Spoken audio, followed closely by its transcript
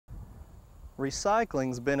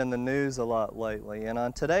Recycling's been in the news a lot lately, and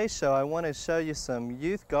on today's show I want to show you some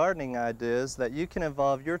youth gardening ideas that you can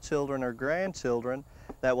involve your children or grandchildren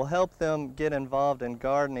that will help them get involved in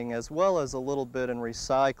gardening as well as a little bit in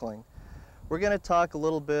recycling. We're going to talk a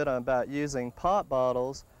little bit about using pop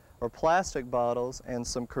bottles or plastic bottles and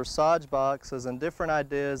some corsage boxes and different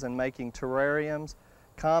ideas in making terrariums,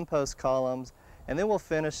 compost columns, and then we'll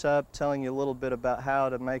finish up telling you a little bit about how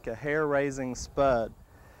to make a hair-raising spud.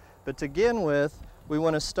 But to begin with, we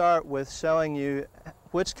want to start with showing you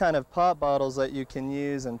which kind of pop bottles that you can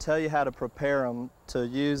use and tell you how to prepare them to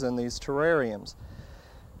use in these terrariums.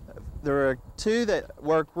 There are two that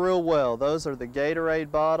work real well. Those are the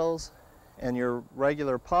Gatorade bottles and your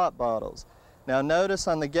regular pop bottles. Now notice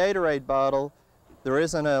on the Gatorade bottle, there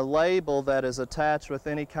isn't a label that is attached with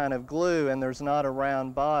any kind of glue and there's not a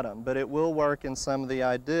round bottom, but it will work in some of the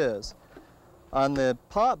ideas. On the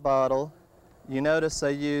pop bottle, you notice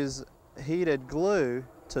they use heated glue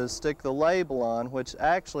to stick the label on, which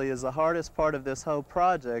actually is the hardest part of this whole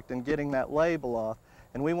project in getting that label off.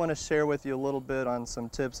 And we want to share with you a little bit on some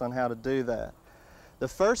tips on how to do that. The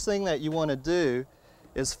first thing that you want to do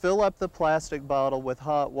is fill up the plastic bottle with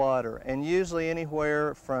hot water, and usually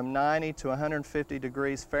anywhere from 90 to 150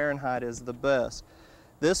 degrees Fahrenheit is the best.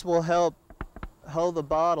 This will help hold the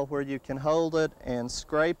bottle where you can hold it and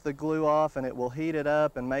scrape the glue off, and it will heat it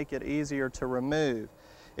up and make it easier to remove.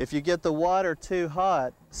 If you get the water too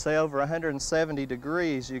hot, say over 170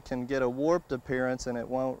 degrees, you can get a warped appearance and it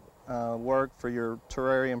won't work for your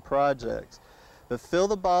terrarium projects. But fill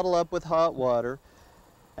the bottle up with hot water.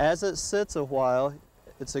 As it sits a while,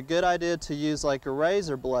 it's a good idea to use like a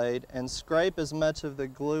razor blade and scrape as much of the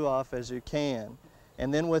glue off as you can.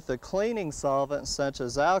 And then with a cleaning solvent such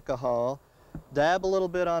as alcohol, dab a little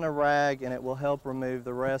bit on a rag and it will help remove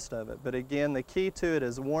the rest of it. But again, the key to it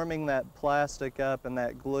is warming that plastic up and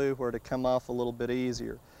that glue where to come off a little bit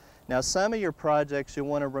easier. Now some of your projects you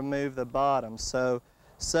want to remove the bottom, so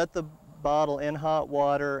set the bottle in hot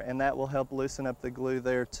water and that will help loosen up the glue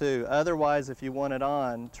there too. Otherwise, if you want it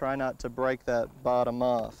on, try not to break that bottom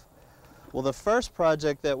off. Well, the first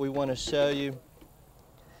project that we want to show you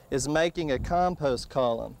is making a compost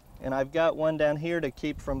column. And I've got one down here to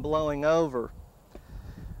keep from blowing over.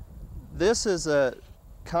 This is a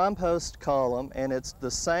compost column, and it's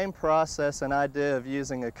the same process and idea of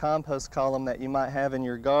using a compost column that you might have in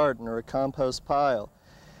your garden or a compost pile.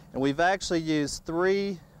 And we've actually used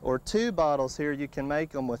 3 or 2 bottles here. You can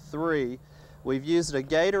make them with 3. We've used a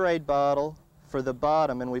Gatorade bottle for the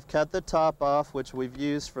bottom, and we've cut the top off, which we've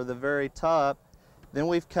used for the very top. Then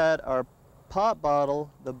we've cut our pop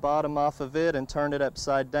bottle, the bottom off of it, and turn it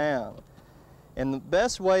upside down. And the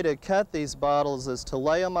best way to cut these bottles is to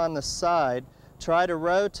lay them on the side, try to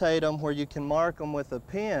rotate them where you can mark them with a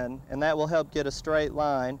pin, and that will help get a straight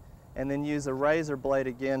line, and then use a razor blade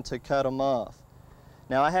again to cut them off.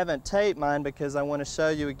 Now I haven't taped mine because I want to show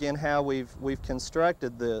you again how we've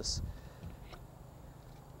constructed this.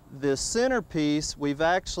 The centerpiece we've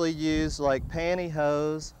actually used like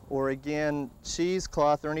pantyhose or again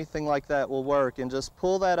cheesecloth or anything like that will work, and just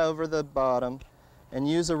pull that over the bottom and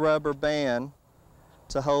use a rubber band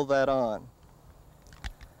to hold that on.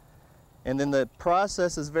 And then the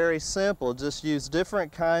process is very simple. Just use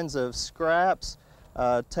different kinds of scraps,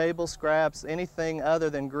 table scraps, anything other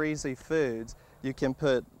than greasy foods. You can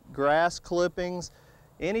put grass clippings,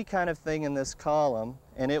 any kind of thing in this column,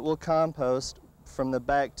 and it will compost from the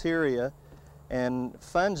bacteria and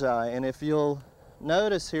fungi. And if you'll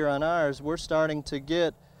notice here on ours, we're starting to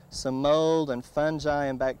get some mold and fungi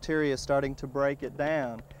and bacteria starting to break it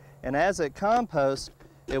down. And as it composts,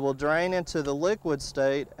 it will drain into the liquid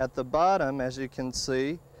state at the bottom, as you can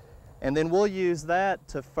see, and then we'll use that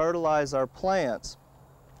to fertilize our plants.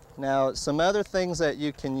 Now, some other things that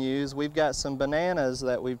you can use, we've got some bananas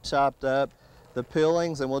that we've chopped up, the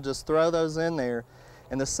peelings, and we'll just throw those in there.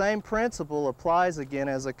 And the same principle applies again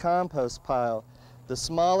as a compost pile. The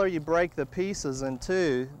smaller you break the pieces in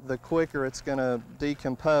two, the quicker it's going to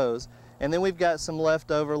decompose. And then we've got some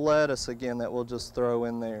leftover lettuce again that we'll just throw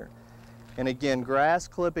in there. And again, grass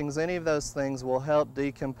clippings, any of those things will help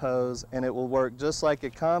decompose, and it will work just like a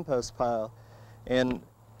compost pile. And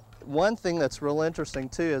one thing that's real interesting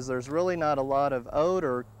too is there's really not a lot of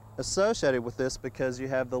odor associated with this because you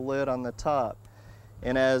have the lid on the top.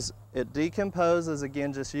 And as it decomposes,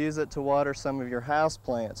 again, just use it to water some of your house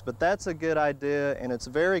plants. But that's a good idea, and it's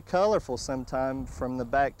very colorful sometimes from the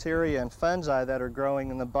bacteria and fungi that are growing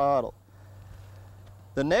in the bottle.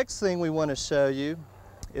 The next thing we want to show you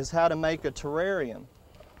is how to make a terrarium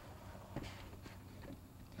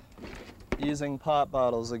using pop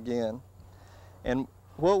bottles again. And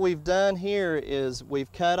what we've done here is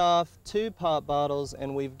we've cut off 2 pop bottles,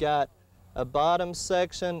 and we've got a bottom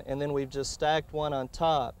section, and then we've just stacked one on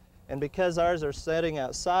top. And because ours are setting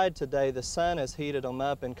outside today, the sun has heated them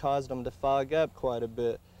up and caused them to fog up quite a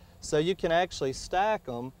bit. So you can actually stack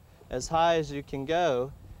them as high as you can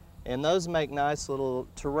go, and those make nice little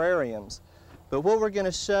terrariums. But what we're going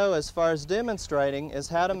to show as far as demonstrating is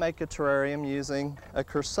how to make a terrarium using a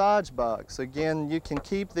corsage box. Again, you can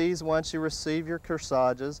keep these once you receive your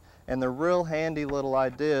corsages, and they're real handy little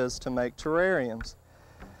ideas to make terrariums.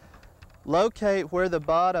 Locate where the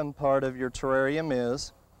bottom part of your terrarium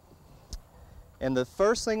is, and the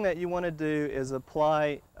first thing that you want to do is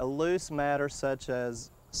apply a loose matter such as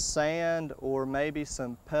sand or maybe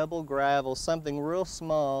some pebble gravel, something real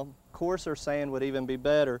small. Coarser sand would even be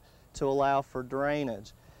better to allow for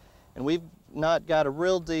drainage. And we've not got a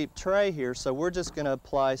real deep tray here, so we're just going to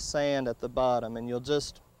apply sand at the bottom, and you'll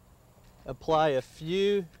just apply a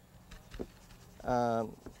few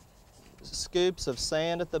scoops of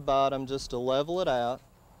sand at the bottom just to level it out.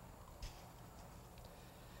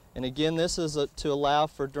 And again, this is to allow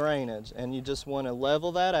for drainage, and you just want to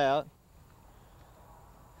level that out.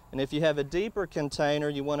 And if you have a deeper container,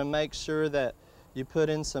 you want to make sure that you put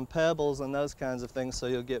in some pebbles and those kinds of things so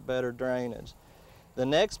you'll get better drainage. The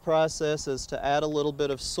next process is to add a little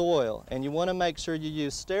bit of soil, and you want to make sure you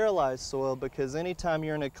use sterilized soil, because anytime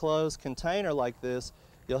you're in a closed container like this,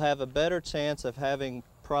 you'll have a better chance of having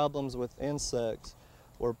problems with insects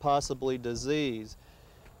or possibly disease.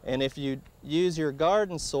 And if you use your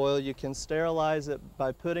garden soil, you can sterilize it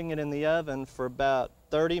by putting it in the oven for about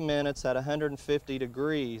 30 minutes at 150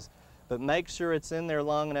 degrees. But make sure it's in there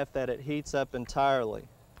long enough that it heats up entirely.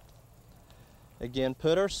 Again,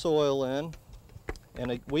 put our soil in,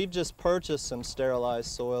 and we've just purchased some sterilized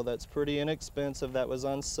soil that's pretty inexpensive, that was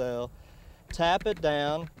on sale. Tap it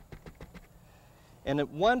down. And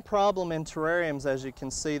one problem in terrariums, as you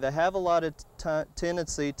can see, they have a lot of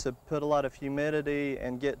tendency to put a lot of humidity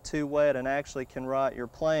and get too wet and actually can rot your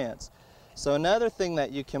plants. So another thing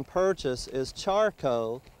that you can purchase is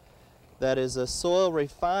charcoal. That is a soil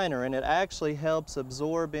refiner, and it actually helps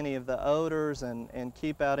absorb any of the odors and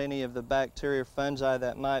keep out any of the bacteria or fungi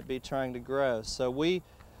that might be trying to grow. So we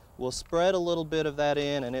will spread a little bit of that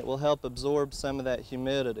in, and it will help absorb some of that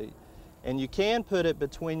humidity. And you can put it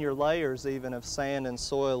between your layers even of sand and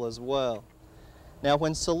soil as well. Now,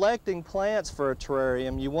 when selecting plants for a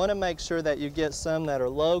terrarium, you want to make sure that you get some that are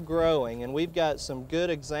low growing, and we've got some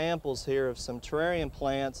good examples here of some terrarium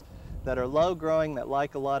plants that are low growing, that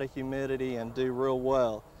like a lot of humidity and do real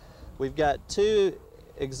well. We've got 2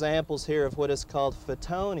 examples here of what is called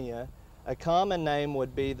Photonia. A common name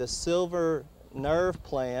would be the silver nerve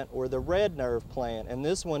plant or the red nerve plant, and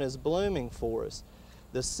this one is blooming for us.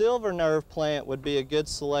 The silver nerve plant would be a good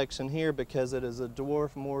selection here because it is a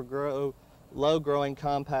dwarf, low growing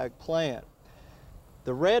compact plant.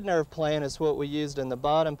 The red nerve plant is what we used in the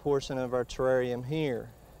bottom portion of our terrarium here.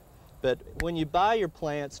 But when you buy your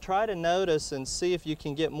plants, try to notice and see if you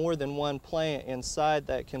can get more than one plant inside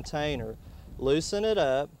that container. Loosen it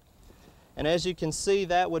up, and as you can see,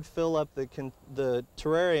 that would fill up the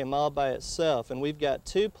terrarium all by itself. And we've got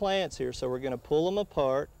 2 plants here, so we're going to pull them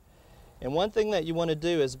apart. And one thing that you want to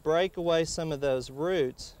do is break away some of those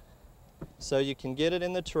roots so you can get it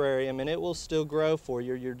in the terrarium, and it will still grow for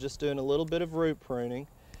you. You're just doing a little bit of root pruning.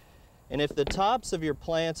 And if the tops of your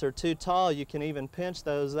plants are too tall, you can even pinch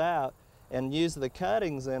those out and use the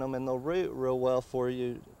cuttings in them, and they'll root real well for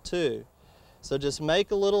you too. So just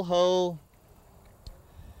make a little hole,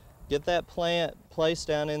 get that plant placed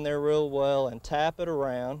down in there real well, and tap it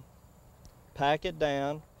around, pack it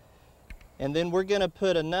down. And then we're going to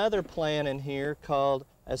put another plant in here called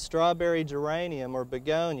a strawberry geranium or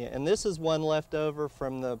begonia. And this is one left over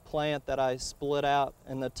from the plant that I split out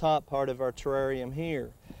in the top part of our terrarium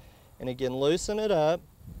here. And again, loosen it up,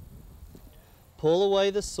 pull away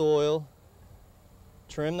the soil,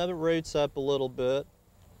 trim the roots up a little bit,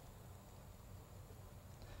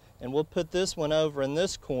 and we'll put this one over in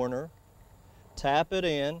this corner, tap it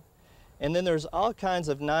in, and then there's all kinds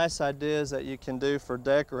of nice ideas that you can do for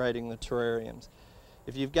decorating the terrariums.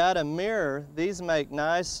 If you've got a mirror, these make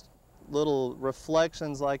nice little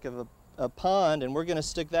reflections like of a pond, and we're going to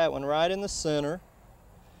stick that one right in the center.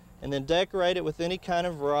 And then decorate it with any kind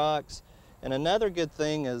of rocks. And another good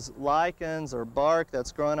thing is lichens or bark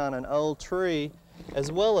that's grown on an old tree,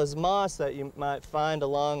 as well as moss that you might find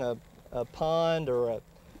along a pond or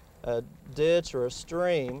a ditch or a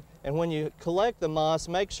stream. And when you collect the moss,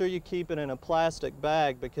 make sure you keep it in a plastic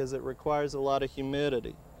bag because it requires a lot of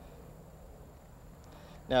humidity.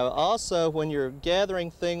 Now also, when you're gathering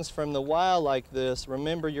things from the wild like this,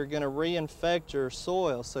 remember you're going to reinfect your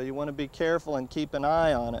soil, so you want to be careful and keep an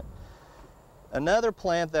eye on it. Another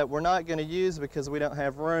plant that we're not going to use because we don't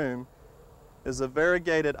have room is a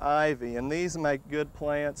variegated ivy, and these make good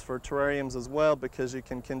plants for terrariums as well because you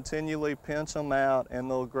can continually pinch them out and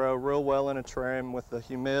they'll grow real well in a terrarium with the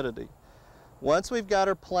humidity. Once we've got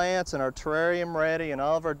our plants and our terrarium ready and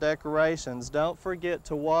all of our decorations, don't forget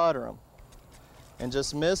to water them. And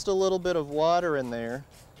just mist a little bit of water in there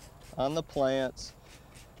on the plants.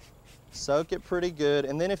 Soak it pretty good,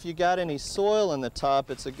 and then if you got any soil in the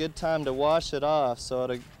top, it's a good time to wash it off so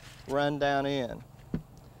it'll run down in.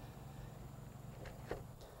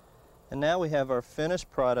 And now we have our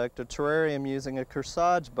finished product, a terrarium using a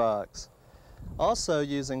corsage box. Also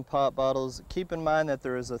using pop bottles, keep in mind that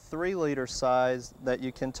there is a 3-liter size that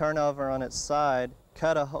you can turn over on its side,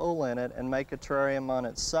 cut a hole in it, and make a terrarium on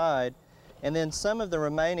its side. And then some of the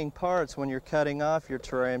remaining parts, when you're cutting off your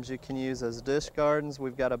terrariums, you can use as dish gardens.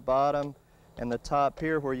 We've got a bottom and the top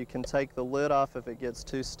here where you can take the lid off if it gets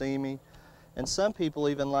too steamy. And some people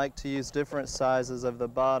even like to use different sizes of the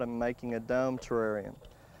bottom, making a dome terrarium.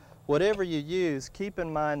 Whatever you use, keep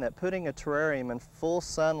in mind that putting a terrarium in full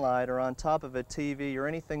sunlight or on top of a TV or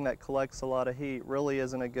anything that collects a lot of heat really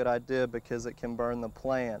isn't a good idea because it can burn the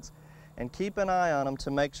plants. And keep an eye on them to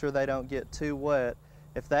make sure they don't get too wet.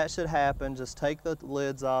 If that should happen, just take the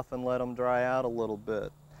lids off and let them dry out a little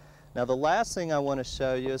bit. Now the last thing I want to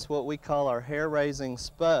show you is what we call our hair-raising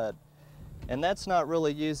spud. And that's not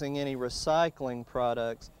really using any recycling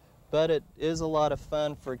products, but it is a lot of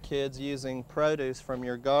fun for kids using produce from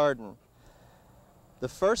your garden. The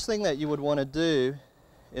first thing that you would want to do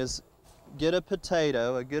is get a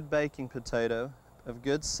potato, a good baking potato of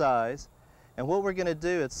good size. And what we're going to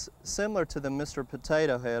do, it's similar to the Mr.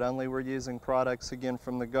 Potato Head, only we're using products again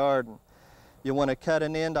from the garden. You want to cut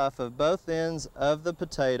an end off of both ends of the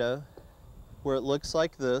potato where it looks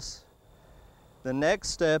like this. The next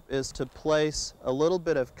step is to place a little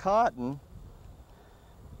bit of cotton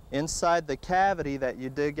inside the cavity that you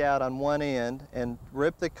dig out on one end and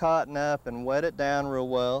rip the cotton up and wet it down real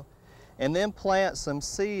well. And then plant some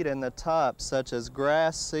seed in the top, such as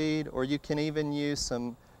grass seed, or you can even use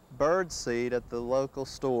some bird seed at the local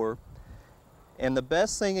store. And the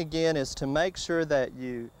best thing again is to make sure that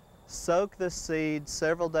you soak the seed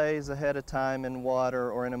several days ahead of time in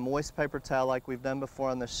water or in a moist paper towel like we've done before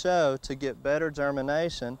on the show to get better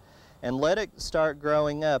germination, and let it start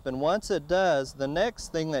growing up. And once it does, the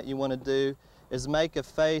next thing that you want to do is make a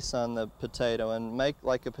face on the potato and make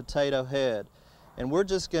like a potato head. And we're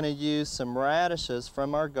just going to use some radishes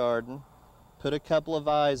from our garden, put a couple of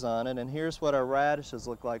eyes on it, and here's what our radishes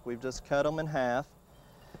look like. We've just cut them in half,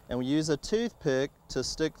 and we use a toothpick to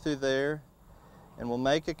stick through there, and we'll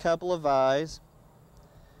make a couple of eyes.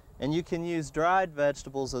 And you can use dried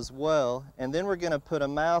vegetables as well, and then we're going to put a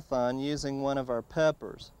mouth on using one of our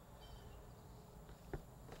peppers.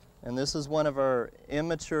 And this is one of our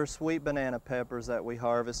immature sweet banana peppers that we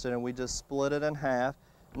harvested, and we just split it in half.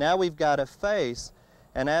 Now we've got a face.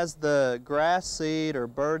 And as the grass seed or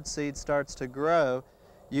bird seed starts to grow,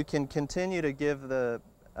 you can continue to give the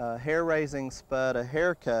hair-raising spud a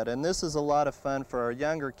haircut. And this is a lot of fun for our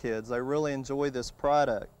younger kids. They really enjoy this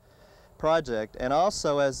project. And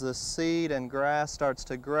also as the seed and grass starts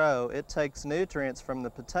to grow, it takes nutrients from the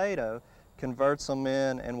potato, converts them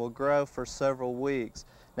in, and will grow for several weeks.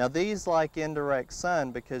 Now these like indirect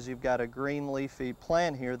sun because you've got a green leafy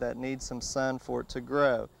plant here that needs some sun for it to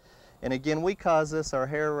grow. And again, we call this our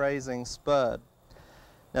hair-raising spud.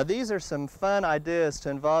 Now these are some fun ideas to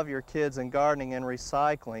involve your kids in gardening and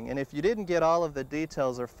recycling. And if you didn't get all of the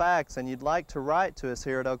details or facts and you'd like to write to us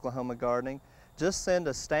here at Oklahoma Gardening, just send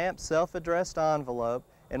a stamped self-addressed envelope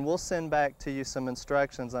and we'll send back to you some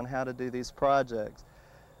instructions on how to do these projects.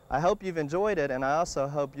 I hope you've enjoyed it, and I also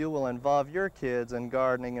hope you will involve your kids in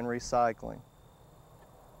gardening and recycling.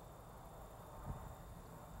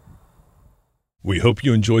 We hope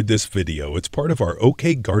you enjoyed this video. It's part of our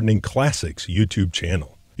OK Gardening Classics YouTube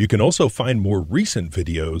channel. You can also find more recent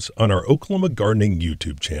videos on our Oklahoma Gardening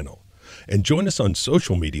YouTube channel. And join us on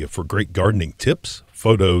social media for great gardening tips,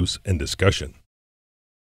 photos, and discussion.